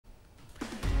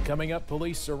Coming up,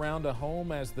 police surround a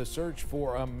home as the search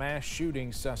for a mass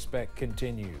shooting suspect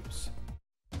continues.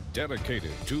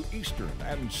 Dedicated to Eastern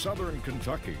and Southern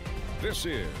Kentucky, this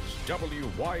is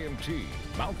WYMT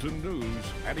Mountain News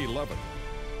at 11.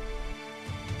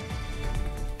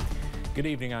 Good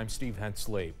evening, I'm Steve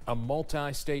Hensley. A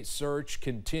multi-state search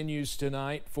continues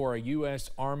tonight for a U.S.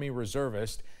 Army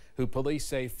reservist who police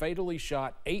say fatally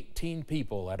shot 18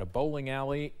 people at a bowling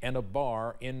alley and a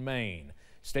bar in Maine.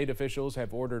 State officials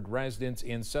have ordered residents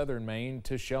in southern Maine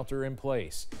to shelter in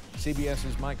place.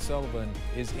 CBS's Mike Sullivan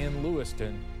is in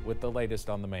Lewiston with the latest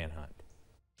on the manhunt.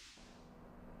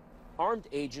 Armed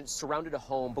agents surrounded a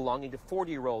home belonging to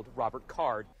 40-year-old Robert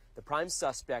Card, the prime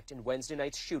suspect in Wednesday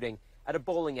night's shooting at a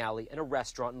bowling alley and a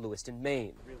restaurant in Lewiston,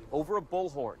 Maine. Over a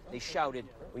bullhorn, they shouted,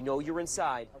 "We know you're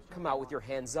inside, come out with your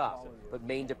hands up." But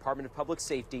Maine Department of Public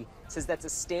Safety says that's a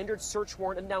standard search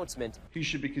warrant announcement. He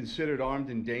should be considered armed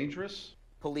and dangerous.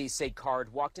 Police say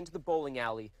Card walked into the bowling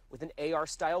alley with an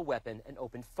AR-style weapon and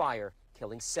opened fire,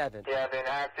 killing 7. We have an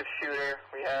active shooter.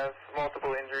 We have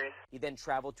multiple injuries. He then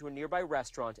traveled to a nearby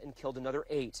restaurant and killed another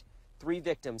 8. 3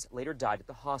 victims later died at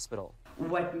the hospital.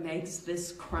 What makes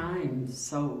this crime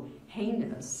so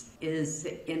heinous is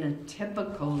in a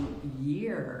typical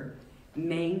year,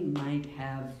 Maine might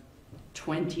have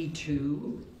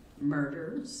 22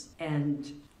 murders,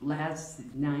 and last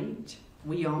night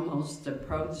we almost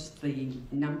approached the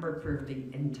number for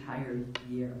the entire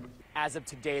year. As of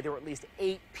today, there were at least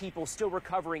 8 people still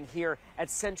recovering here at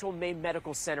Central Maine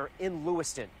Medical Center in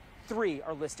Lewiston. 3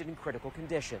 are listed in critical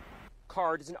condition.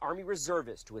 Card is an Army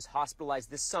reservist who was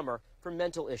hospitalized this summer for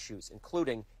mental issues,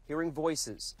 including hearing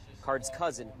voices. Card's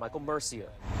cousin, Michael Mercier.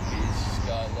 He's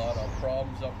got a lot of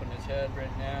problems up in his head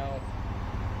right now.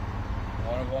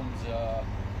 One of them's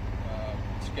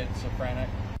schizophrenic.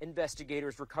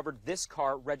 Investigators recovered this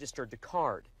car registered to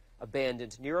Card,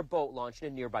 abandoned near a boat launch in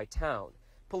a nearby town.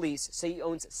 Police say he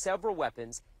owns several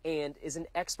weapons and is an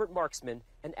expert marksman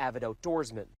and avid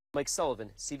outdoorsman. Mike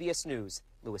Sullivan, CBS News,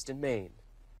 Lewiston, Maine.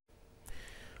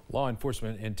 Law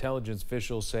enforcement intelligence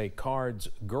officials say Card's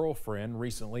girlfriend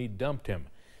recently dumped him.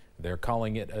 They're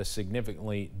calling it a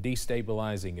significantly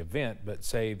destabilizing event, but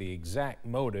say the exact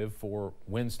motive for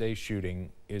Wednesday's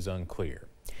shooting is unclear.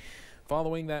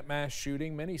 Following that mass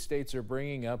shooting, many states are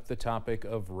bringing up the topic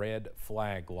of red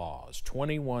flag laws.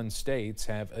 21 states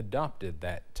have adopted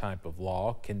that type of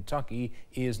law. Kentucky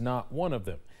is not one of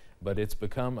them, but it's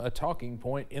become a talking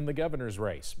point in the governor's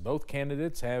race. Both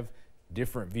candidates have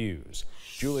different views.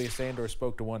 Julia Sandor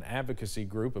spoke to one advocacy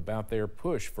group about their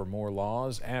push for more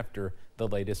laws after the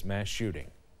latest mass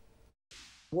shooting.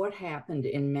 What happened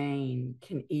in Maine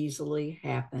can easily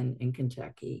happen in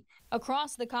Kentucky.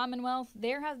 Across the Commonwealth,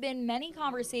 there have been many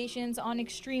conversations on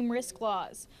extreme risk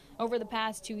laws. Over the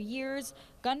past 2 years,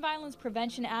 gun violence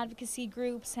prevention advocacy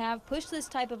groups have pushed this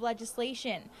type of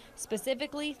legislation,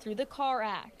 specifically through the CAR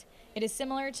Act. It is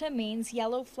similar to Maine's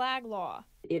yellow flag law.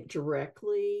 It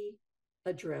directly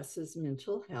addresses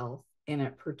mental health and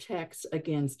it protects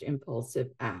against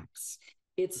impulsive acts.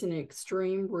 It's an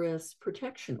extreme risk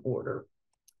protection order.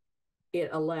 It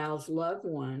allows loved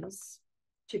ones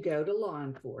to go to law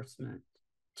enforcement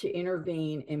to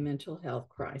intervene in mental health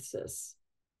crisis,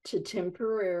 to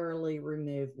temporarily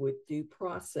remove with due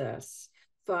process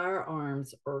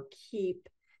firearms or keep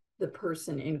the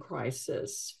person in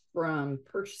crisis from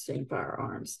purchasing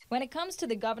firearms. When it comes to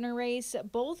the governor race,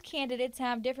 both candidates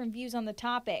have different views on the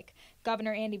topic.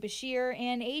 Governor Andy Beshear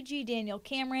and AG Daniel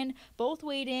Cameron both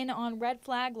weighed in on red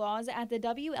flag laws at the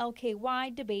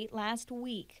WLKY debate last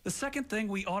week. The second thing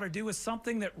we ought to do is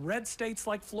something that red states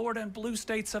like Florida and blue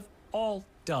states have all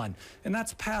done, and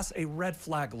that's pass a red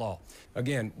flag law.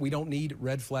 Again, we don't need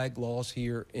red flag laws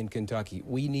here in Kentucky.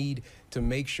 We need to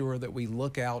make sure that we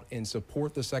look out and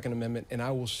support the Second Amendment, and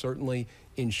I will certainly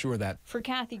ensure that. For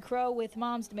Kathy Crow with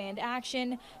Moms Demand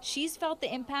Action, she's felt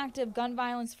the impact of gun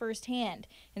violence firsthand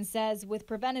and says with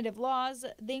preventative laws,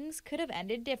 things could have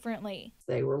ended differently.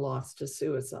 They were lost to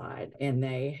suicide and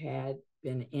they had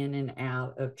been in and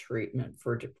out of treatment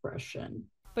for depression.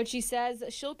 But she says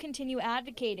she'll continue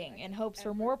advocating and hopes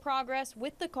for more progress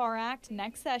with the CAR Act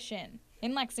next session.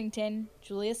 In Lexington,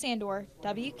 Julia Sandor,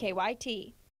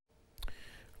 WKYT.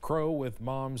 Crow with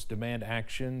Moms Demand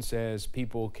Action says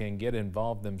people can get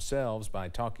involved themselves by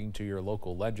talking to your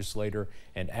local legislator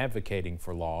and advocating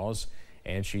for laws.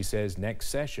 And she says next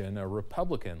session, a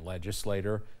Republican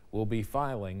legislator will be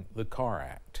filing the CAR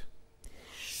Act.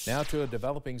 Now to a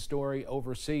developing story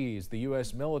overseas. The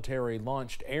U.S. military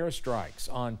launched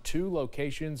airstrikes on 2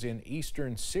 locations in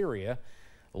eastern Syria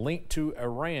linked to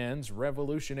Iran's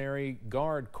Revolutionary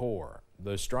Guard Corps.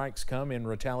 The strikes come in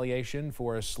retaliation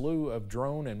for a slew of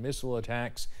drone and missile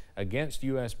attacks against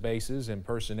U.S. bases and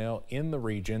personnel in the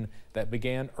region that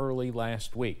began early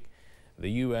last week. The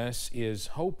U.S. is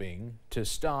hoping to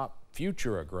stop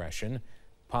future aggression,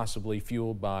 possibly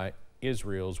fueled by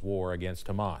Israel's war against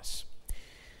Hamas.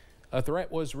 A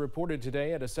threat was reported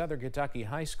today at a Southern Kentucky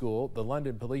high school. The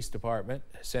London Police Department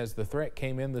says the threat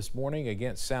came in this morning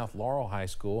against South Laurel High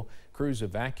School. Crews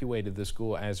evacuated the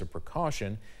school as a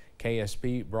precaution.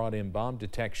 KSP brought in bomb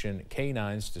detection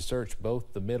canines to search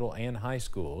both the middle and high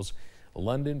schools.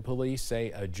 London police say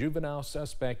a juvenile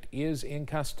suspect is in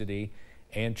custody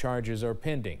and charges are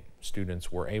pending.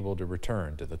 Students were able to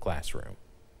return to the classroom.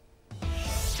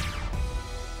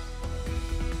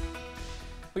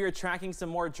 We are tracking some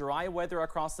more dry weather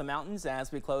across the mountains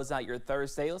as we close out your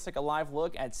Thursday. Let's take a live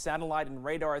look at satellite and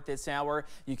radar at this hour.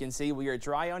 You can see we are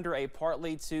dry under a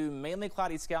partly to mainly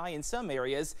cloudy sky in some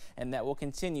areas, and that will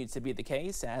continue to be the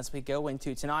case as we go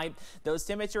into tonight. Those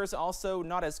temperatures also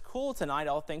not as cool tonight,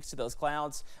 all thanks to those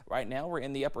clouds. Right now we're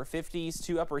in the upper 50s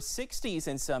to upper 60s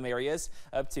in some areas,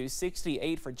 up to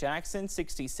 68 for Jackson,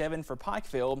 67 for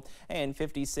Pikeville, and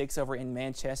 56 over in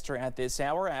Manchester at this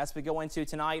hour. As we go into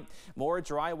tonight, more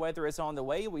dry weather is on the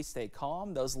way. We stay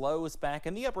calm. Those lows back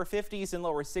in the upper 50s and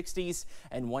lower 60s.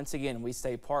 And once again, we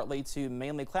stay partly to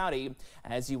mainly cloudy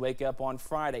as you wake up on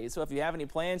Friday. So if you have any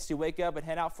plans to wake up and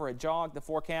head out for a jog, the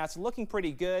forecast looking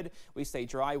pretty good. We stay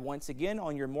dry once again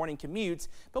on your morning commute,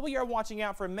 but we are watching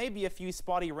out for maybe a few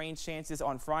spotty rain chances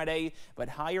on Friday, but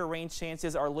higher rain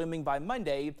chances are looming by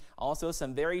Monday. Also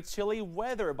some very chilly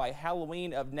weather by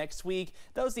Halloween of next week.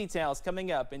 Those details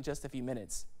coming up in just a few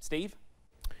minutes. Steve?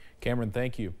 Cameron,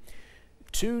 thank you.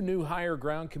 2 new higher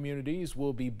ground communities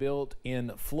will be built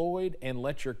in Floyd and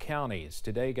Letcher counties.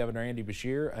 Today, Governor Andy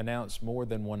Beshear announced more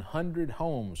than 100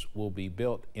 homes will be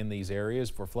built in these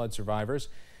areas for flood survivors.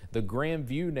 The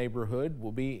Grandview neighborhood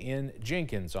will be in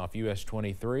Jenkins off US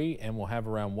 23 and will have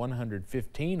around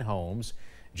 115 homes.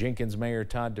 Jenkins Mayor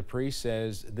Todd Dupree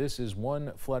says this is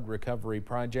one flood recovery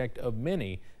project of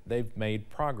many they've made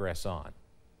progress on.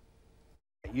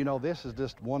 You know, this is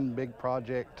just one big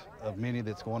project of many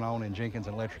that's going on in Jenkins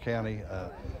and Letcher County.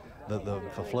 The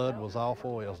flood was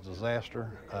awful. It was a disaster,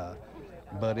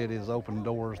 but it has opened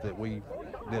doors that we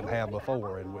didn't have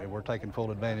before, and we're taking full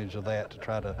advantage of that to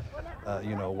try to,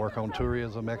 you know, work on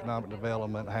tourism, economic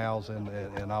development, housing,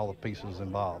 and all the pieces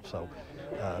involved. So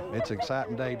it's an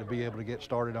exciting day to be able to get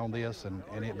started on this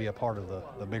and it be a part of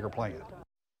the bigger plan.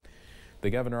 The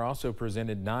governor also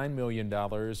presented $9 million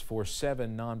for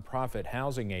 7 nonprofit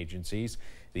housing agencies.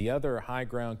 The other high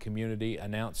ground community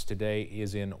announced today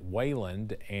is in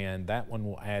Wayland, and that one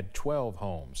will add 12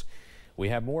 homes. We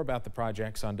have more about the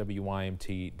projects on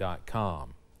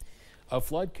WYMT.com. A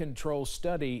flood control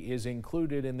study is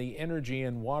included in the Energy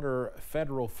and Water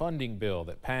federal funding bill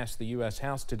that passed the U.S.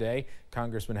 House today.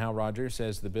 Congressman Hal Rogers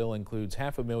says the bill includes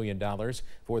 $500,000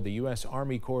 for the U.S.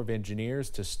 Army Corps of Engineers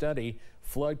to study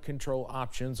flood control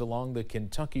options along the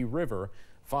Kentucky River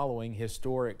following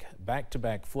historic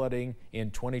back-to-back flooding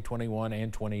in 2021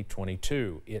 and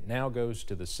 2022. It now goes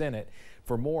to the Senate.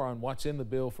 For more on what's in the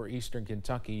bill for Eastern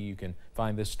Kentucky, you can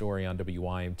find this story on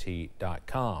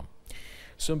WYMT.com.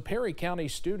 Some Perry County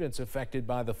students affected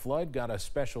by the flood got a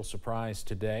special surprise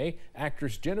today.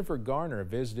 Actress Jennifer Garner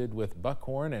visited with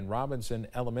Buckhorn and Robinson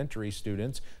Elementary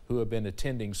students who have been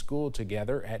attending school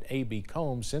together at A.B.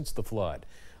 Combs since the flood.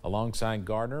 Alongside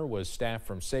Garner was staff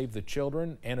from Save the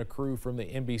Children and a crew from the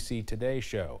NBC Today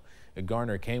show.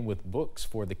 Garner came with books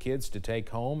for the kids to take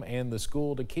home and the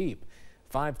school to keep.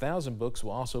 5,000 books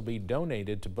will also be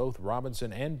donated to both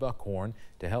Robinson and Buckhorn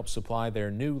to help supply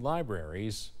their new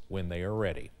libraries when they are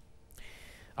ready.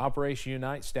 Operation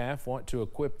Unite staff want to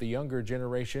equip the younger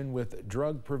generation with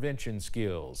drug prevention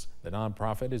skills. The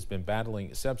nonprofit has been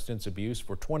battling substance abuse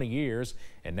for 20 years,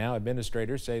 and now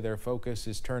administrators say their focus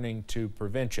is turning to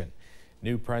prevention.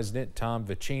 New president Tom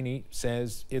Vicini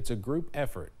says it's a group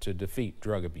effort to defeat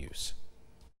drug abuse.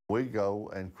 We go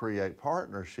and create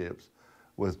partnerships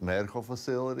with medical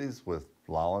facilities, with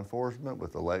law enforcement,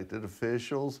 with elected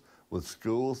officials, with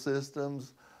school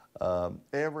systems,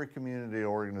 every community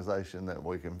organization that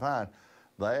we can find.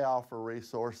 They offer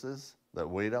resources that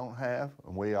we don't have,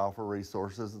 and we offer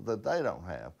resources that they don't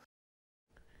have.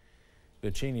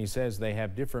 Vicini says they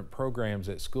have different programs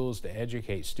at schools to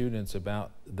educate students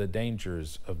about the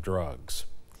dangers of drugs.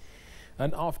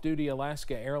 An off-duty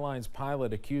Alaska Airlines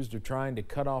pilot accused of trying to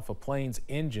cut off a plane's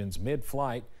engines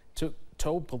mid-flight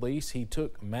told police he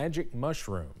took magic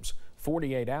mushrooms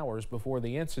 48 hours before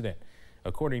the incident.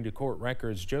 According to court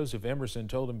records, Joseph Emerson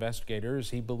told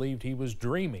investigators he believed he was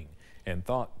dreaming and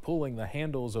thought pulling the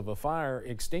handles of a fire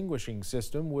extinguishing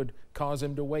system would cause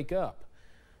him to wake up.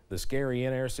 The scary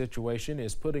in-air situation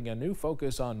is putting a new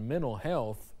focus on mental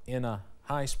health in a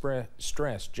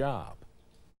high-stress job.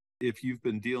 If you've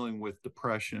been dealing with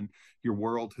depression, your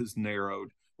world has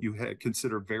narrowed. You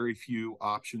consider very few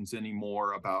options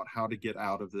anymore about how to get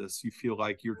out of this. You feel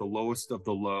like you're the lowest of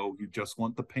the low. You just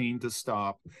want the pain to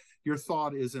stop. Your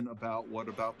thought isn't about what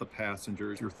about the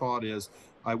passengers. Your thought is,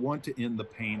 I want to end the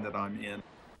pain that I'm in.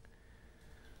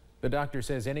 The doctor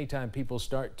says anytime people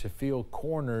start to feel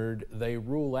cornered, they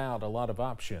rule out a lot of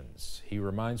options. He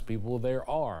reminds people there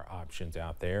are options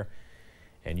out there,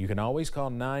 and you can always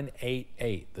call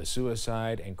 988, the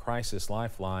Suicide and Crisis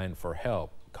Lifeline, for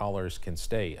help. Callers can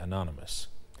stay anonymous.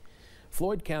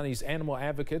 Floyd County's animal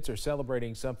advocates are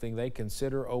celebrating something they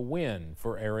consider a win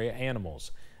for area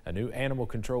animals. A new animal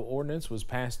control ordinance was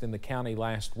passed in the county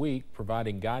last week,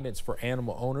 providing guidance for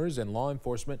animal owners and law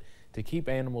enforcement to keep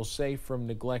animals safe from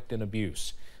neglect and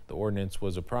abuse. The ordinance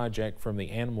was a project from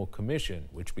the Animal Commission,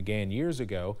 which began years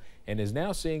ago and is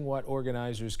now seeing what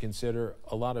organizers consider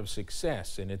a lot of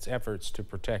success in its efforts to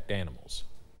protect animals.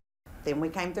 Then we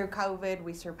came through COVID,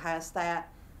 we surpassed that.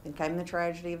 Then came the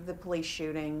tragedy of the police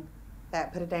shooting.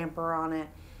 That put a damper on it.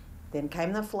 Then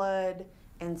came the flood,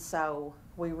 and so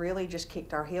we really just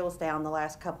kicked our heels down the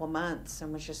last couple of months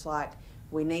and was just like,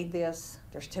 we need this.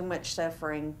 There's too much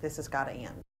suffering. This has got to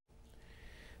end.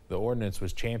 The ordinance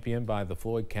was championed by the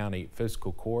Floyd County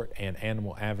Fiscal Court and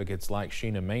animal advocates like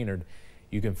Sheena Maynard.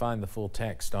 You can find the full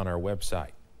text on our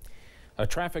website. A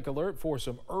traffic alert for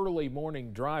some early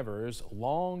morning drivers.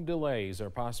 Long delays are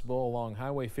possible along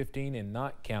Highway 15 in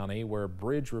Knott County, where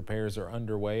bridge repairs are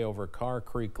underway over Carr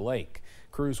Creek Lake.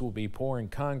 Crews will be pouring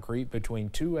concrete between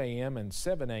 2 a.m. and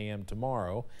 7 a.m.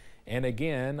 tomorrow, and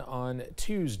again on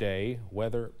Tuesday,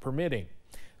 weather permitting.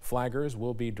 Flaggers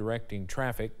will be directing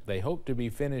traffic. They hope to be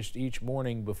finished each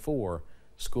morning before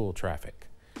school traffic.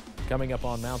 Coming up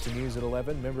on Mountain News at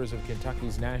 11, members of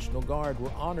Kentucky's National Guard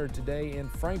were honored today in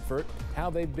Frankfort, how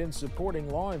they've been supporting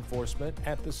law enforcement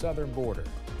at the southern border.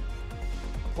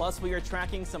 Plus, we are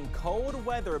tracking some cold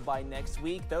weather by next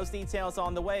week. Those details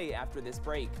on the way after this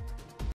break.